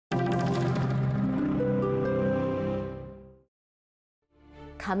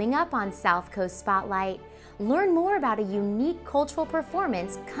Coming up on South Coast Spotlight, learn more about a unique cultural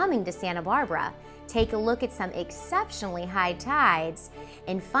performance coming to Santa Barbara, take a look at some exceptionally high tides,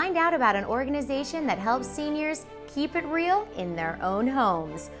 and find out about an organization that helps seniors keep it real in their own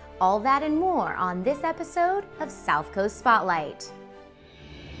homes. All that and more on this episode of South Coast Spotlight.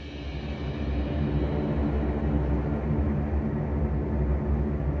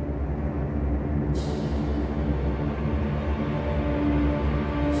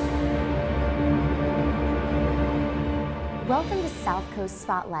 Welcome to South Coast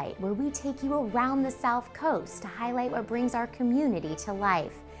Spotlight, where we take you around the South Coast to highlight what brings our community to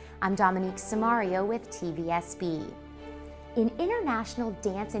life. I'm Dominique Samario with TVSB. An international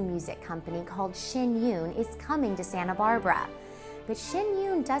dance and music company called Shen Yun is coming to Santa Barbara. But Shen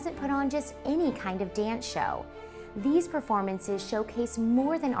Yun doesn't put on just any kind of dance show. These performances showcase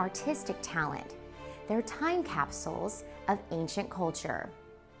more than artistic talent. They're time capsules of ancient culture.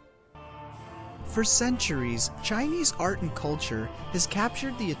 For centuries, Chinese art and culture has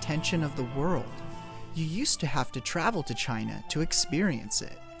captured the attention of the world. You used to have to travel to China to experience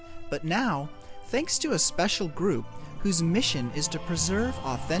it. But now, thanks to a special group whose mission is to preserve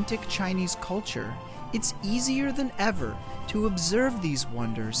authentic Chinese culture, it's easier than ever to observe these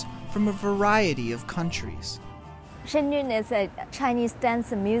wonders from a variety of countries. Shen Yun is a Chinese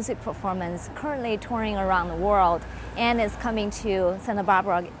dance and music performance currently touring around the world and is coming to Santa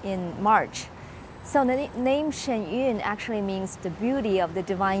Barbara in March. So the name Shen Yun actually means the beauty of the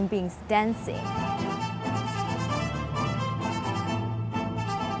divine beings dancing.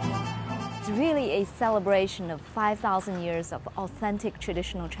 It's really a celebration of 5,000 years of authentic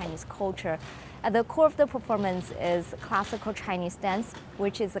traditional Chinese culture. At the core of the performance is classical Chinese dance,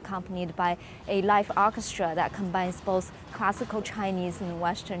 which is accompanied by a live orchestra that combines both classical Chinese and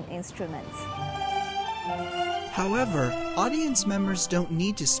Western instruments. However, audience members don't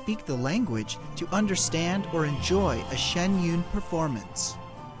need to speak the language to understand or enjoy a Shen Yun performance.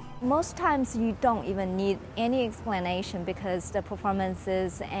 Most times you don't even need any explanation because the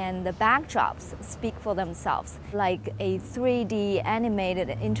performances and the backdrops speak for themselves, like a 3D animated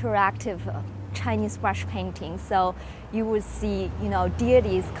interactive Chinese brush painting. So you would see,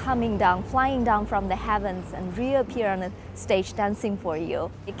 deities coming down, flying down from the heavens and reappear on the stage dancing for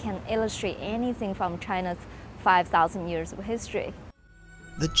you. It can illustrate anything from China's 5,000 years of history.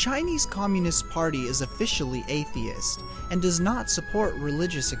 The Chinese Communist Party is officially atheist and does not support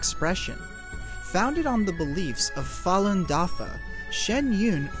religious expression. Founded on the beliefs of Falun Dafa, Shen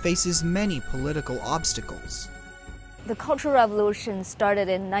Yun faces many political obstacles. The Cultural Revolution started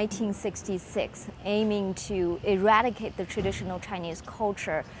in 1966, aiming to eradicate the traditional Chinese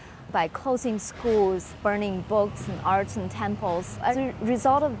culture by closing schools, burning books and arts and temples. As a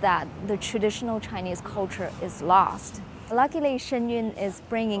result of that, the traditional Chinese culture is lost. Luckily, Shen Yun is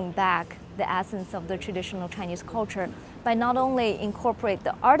bringing back the essence of the traditional Chinese culture by not only incorporate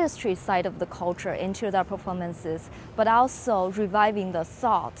the artistry side of the culture into their performances, but also reviving the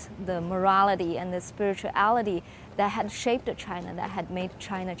thought, the morality, and the spirituality that had shaped China, that had made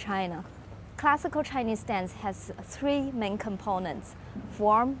China China. Classical Chinese dance has three main components: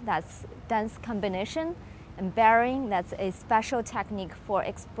 form, that's dance combination, and bearing, that's a special technique for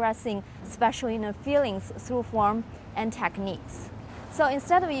expressing special inner feelings through form and techniques. So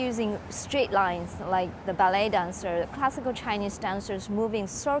instead of using straight lines like the ballet dancer, classical Chinese dancers move in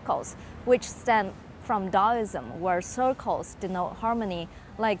circles, which stem from Taoism, where circles denote harmony,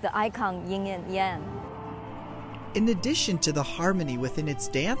 like the icon yin and yang. In addition to the harmony within its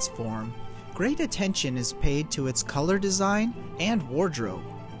dance form, great attention is paid to its color design and wardrobe.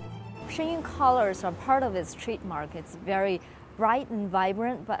 Shen Yun colors are part of its trademark. It's very bright and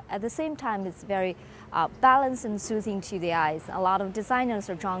vibrant, but at the same time it's very balanced and soothing to the eyes. A lot of designers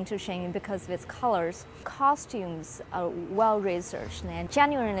are drawn to Shen Yun because of its colors. Costumes are well researched and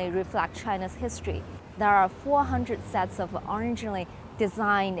genuinely reflect China's history. There are 400 sets of originally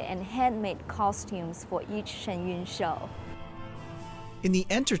designed and handmade costumes for each Shen Yun show. In the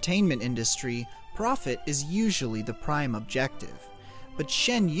entertainment industry, profit is usually the prime objective. But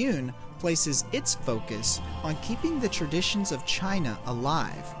Shen Yun places its focus on keeping the traditions of China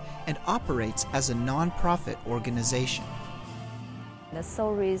alive and operates as a non-profit organization. The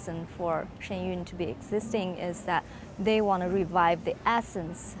sole reason for Shen Yun to be existing is that they want to revive the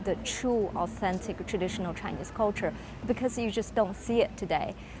essence, the true, authentic, traditional Chinese culture, because you just don't see it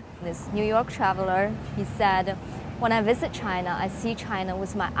today. This New York traveler, he said, "When I visit China, I see China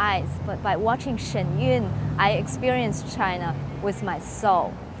with my eyes, but by watching Shen Yun, I experience China with my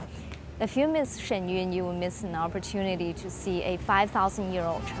soul." If you miss Shen Yun, you will miss an opportunity to see a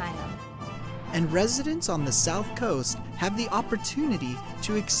 5,000-year-old China. and residents on the South Coast have the opportunity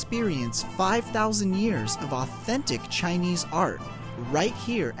to experience 5,000 years of authentic Chinese art right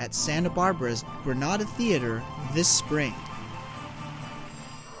here at Santa Barbara's Granada Theater this spring.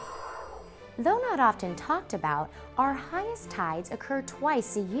 Though not often talked about, our highest tides occur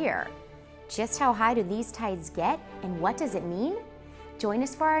twice a year. Just how high do these tides get, and what does it mean? Join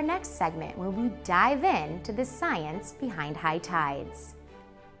us for our next segment where we dive into the science behind high tides.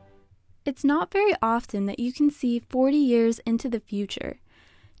 It's not very often that you can see 40 years into the future.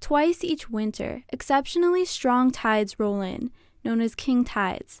 Twice each winter, exceptionally strong tides roll in, known as king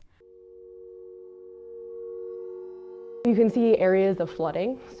tides. You can see areas of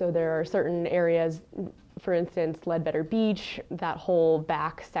flooding. So there are certain areas, for instance, Ledbetter Beach, that whole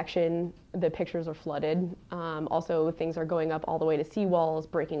back section, the pictures are flooded. Also, things are going up all the way to seawalls,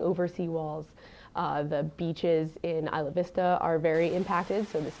 breaking over seawalls. The beaches in Isla Vista are very impacted,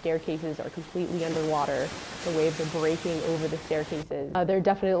 so the staircases are completely underwater. The waves are breaking over the staircases. They're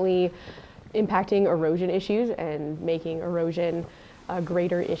definitely impacting erosion issues and making erosion a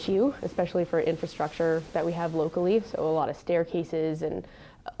greater issue, especially for infrastructure that we have locally. So a lot of staircases, and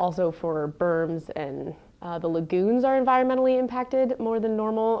also for berms, and the lagoons are environmentally impacted more than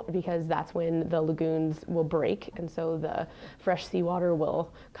normal because that's when the lagoons will break, and so the fresh seawater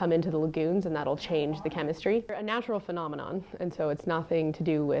will come into the lagoons and that'll change the chemistry. They're a natural phenomenon, and so it's nothing to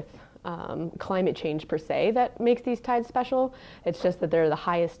do with climate change per se that makes these tides special. It's just that they're the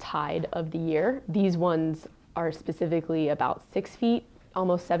highest tide of the year. These ones are specifically about 6 feet,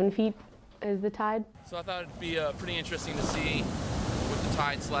 almost 7 feet is the tide. So I thought it'd be pretty interesting to see what the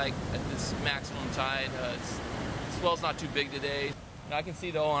tide's like at this maximum tide. The swell's not too big today. Now I can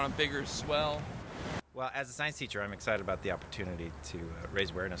see though on a bigger swell. Well, as a science teacher, I'm excited about the opportunity to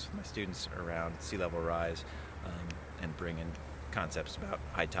raise awareness with my students around sea level rise and bring in concepts about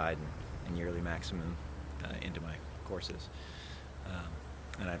high tide and yearly maximum into my courses.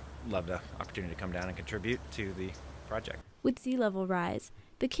 And I'd love the opportunity to come down and contribute to the project. With sea level rise,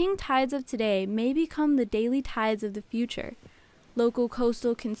 the king tides of today may become the daily tides of the future. Local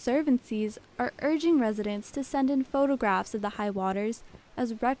coastal conservancies are urging residents to send in photographs of the high waters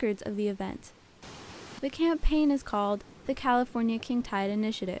as records of the event. The campaign is called the California King Tide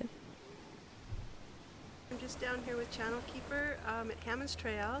Initiative. I'm just down here with Channel Keeper at Hammond's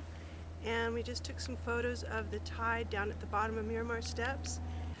Trail, and we just took some photos of the tide down at the bottom of Miramar Steps.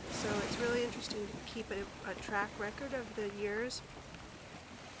 So it's really interesting to keep a track record of the years.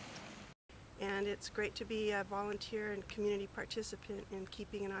 And it's great to be a volunteer and community participant in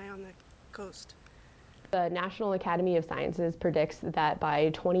keeping an eye on the coast. The National Academy of Sciences predicts that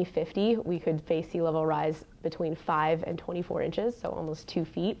by 2050 we could face sea level rise between 5 and 24 inches, so almost 2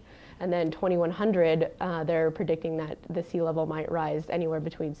 feet. And then 2100, they're predicting that the sea level might rise anywhere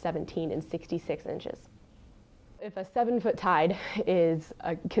between 17 and 66 inches. If a 7-foot tide is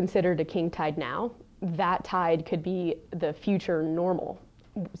considered a king tide now, that tide could be the future normal.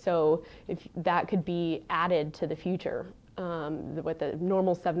 So if that could be added to the future, what the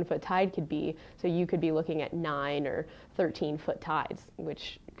normal 7-foot tide could be, so you could be looking at 9 or 13-foot tides,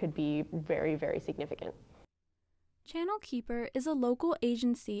 which could be very, very significant. Channel Keeper is a local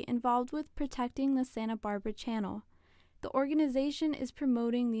agency involved with protecting the Santa Barbara Channel. The organization is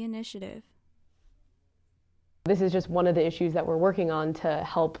promoting the initiative. This is just one of the issues that we're working on to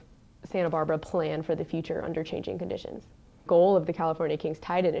help Santa Barbara plan for the future under changing conditions. The goal of the California King's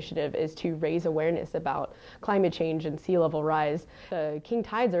Tide Initiative is to raise awareness about climate change and sea level rise. The king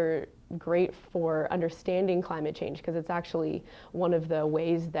tides are great for understanding climate change because it's actually one of the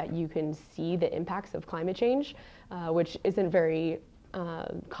ways that you can see the impacts of climate change, which isn't very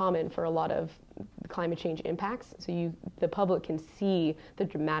common for a lot of climate change impacts. So the public can see the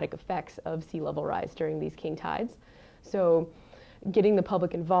dramatic effects of sea level rise during these king tides. So getting the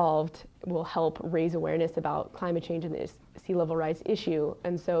public involved will help raise awareness about climate change and this sea level rise issue.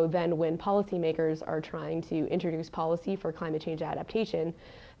 And so then when policymakers are trying to introduce policy for climate change adaptation,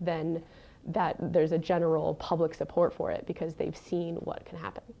 then there's a general public support for it because they've seen what can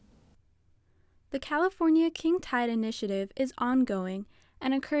happen. The California King Tide Initiative is ongoing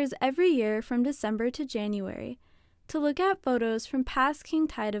and occurs every year from December to January. To look at photos from past King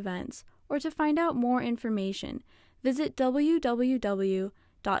Tide events or to find out more information, visit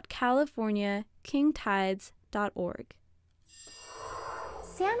www.californiakingtides.org.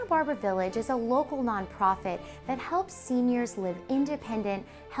 Santa Barbara Village is a local nonprofit that helps seniors live independent,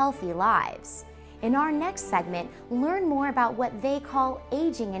 healthy lives. In our next segment, learn more about what they call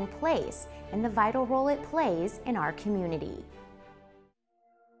aging in place and the vital role it plays in our community.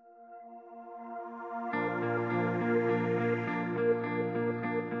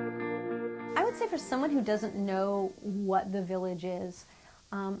 I would say for someone who doesn't know what the Village is,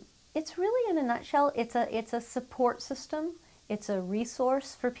 it's really, in a nutshell, it's a support system. It's a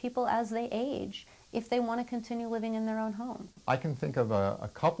resource for people as they age if they want to continue living in their own home. I can think of a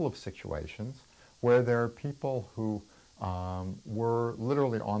couple of situations where there are people who were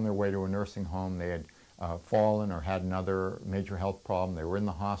literally on their way to a nursing home. They had fallen or had another major health problem. They were in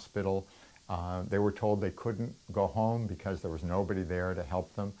the hospital. They were told they couldn't go home because there was nobody there to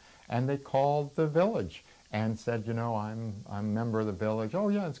help them. And they called the Village and said, you know, I'm a member of the Village. Oh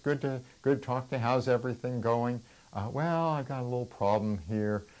yeah, it's good to talk to you. How's everything going? Well, I got a little problem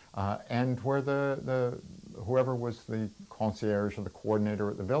here. And where whoever was the concierge or the coordinator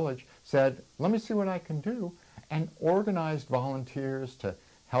at the Village said, let me see what I can do, and organized volunteers to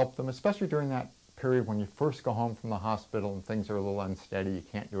help them, especially during that period when you first go home from the hospital and things are a little unsteady, you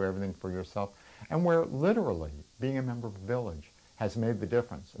can't do everything for yourself, and where literally being a member of a Village has made the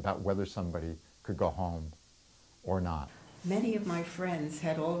difference about whether somebody could go home or not. Many of my friends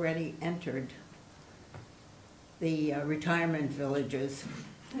had already entered the retirement villages,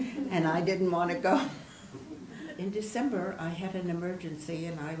 and I didn't want to go. In December, I had an emergency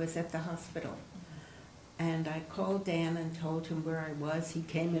and I was at the hospital. And I called Dan and told him where I was. He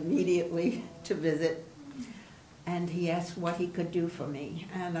came immediately to visit, and he asked what he could do for me.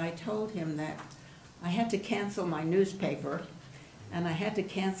 And I told him that I had to cancel my newspaper, and I had to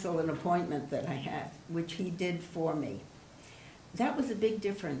cancel an appointment that I had, which he did for me. That was a big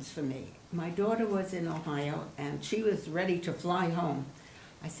difference for me. My daughter was in Ohio, and she was ready to fly home.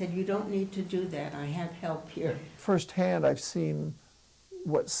 I said, you don't need to do that. I have help here. Firsthand, I've seen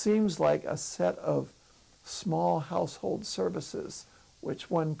what seems like a set of small household services,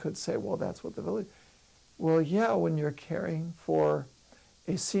 which one could say, well, that's what the Village. Well, yeah, when you're caring for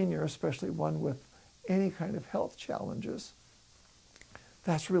a senior, especially one with any kind of health challenges,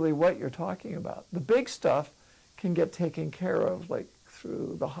 that's really what you're talking about. The big stuff can get taken care of, like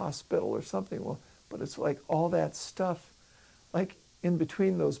through the hospital or something, well, but it's like all that stuff, like in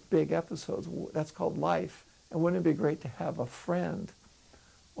between those big episodes, that's called life. And wouldn't it be great to have a friend,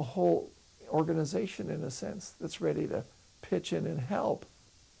 a whole organization in a sense, that's ready to pitch in and help?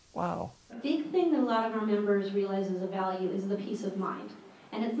 Wow. A big thing that a lot of our members realize is a value is the peace of mind.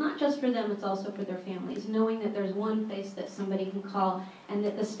 And it's not just for them, it's also for their families, knowing that there's one place that somebody can call and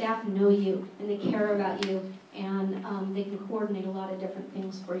that the staff know you and they care about you, and they can coordinate a lot of different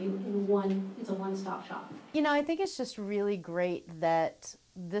things for you in one, it's a one-stop shop. You know, I think it's just really great that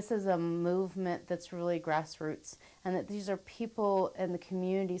this is a movement that's really grassroots, and that these are people in the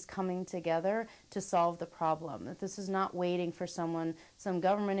communities coming together to solve the problem. That this is not waiting for some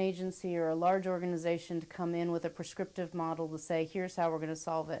government agency or a large organization to come in with a prescriptive model to say, here's how we're going to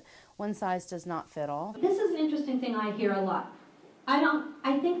solve it. One size does not fit all. This is an interesting thing I hear a lot.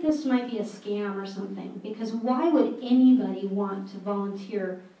 I think this might be a scam or something, because why would anybody want to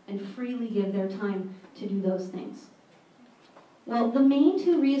volunteer and freely give their time to do those things? Well, the main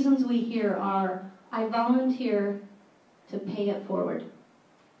two reasons we hear are, I volunteer to pay it forward.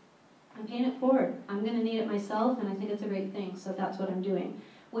 I'm paying it forward. I'm going to need it myself, and I think it's a great thing, so that's what I'm doing.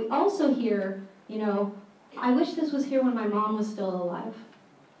 We also hear, you know, I wish this was here when my mom was still alive.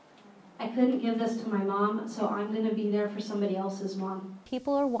 I couldn't give this to my mom, so I'm going to be there for somebody else's mom.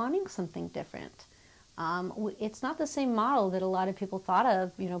 People are wanting something different. It's not the same model that a lot of people thought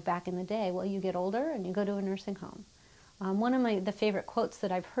of, you know, back in the day. Well, you get older and you go to a nursing home. One of the favorite quotes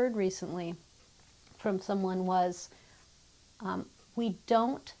that I've heard recently from someone was, we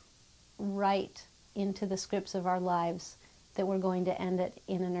don't write into the scripts of our lives that we're going to end it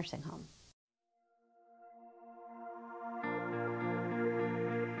in a nursing home.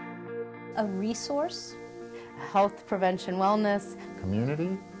 A resource, Health, prevention, wellness,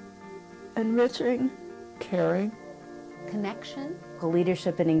 Community, enriching, caring, connection,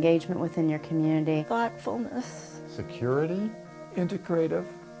 leadership and engagement within your community, thoughtfulness, security, integrative,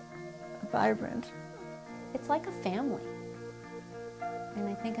 vibrant. It's like a family. And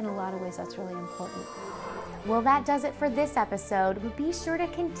I think in a lot of ways that's really important. Well, that does it for this episode. But be sure to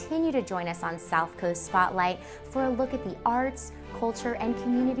continue to join us on South Coast Spotlight for a look at the arts, culture, and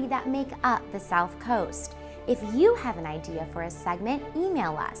community that make up the South Coast. If you have an idea for a segment,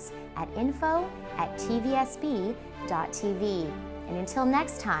 email us at info@tvsb.tv. And until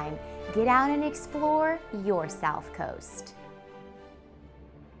next time, get out and explore your South Coast.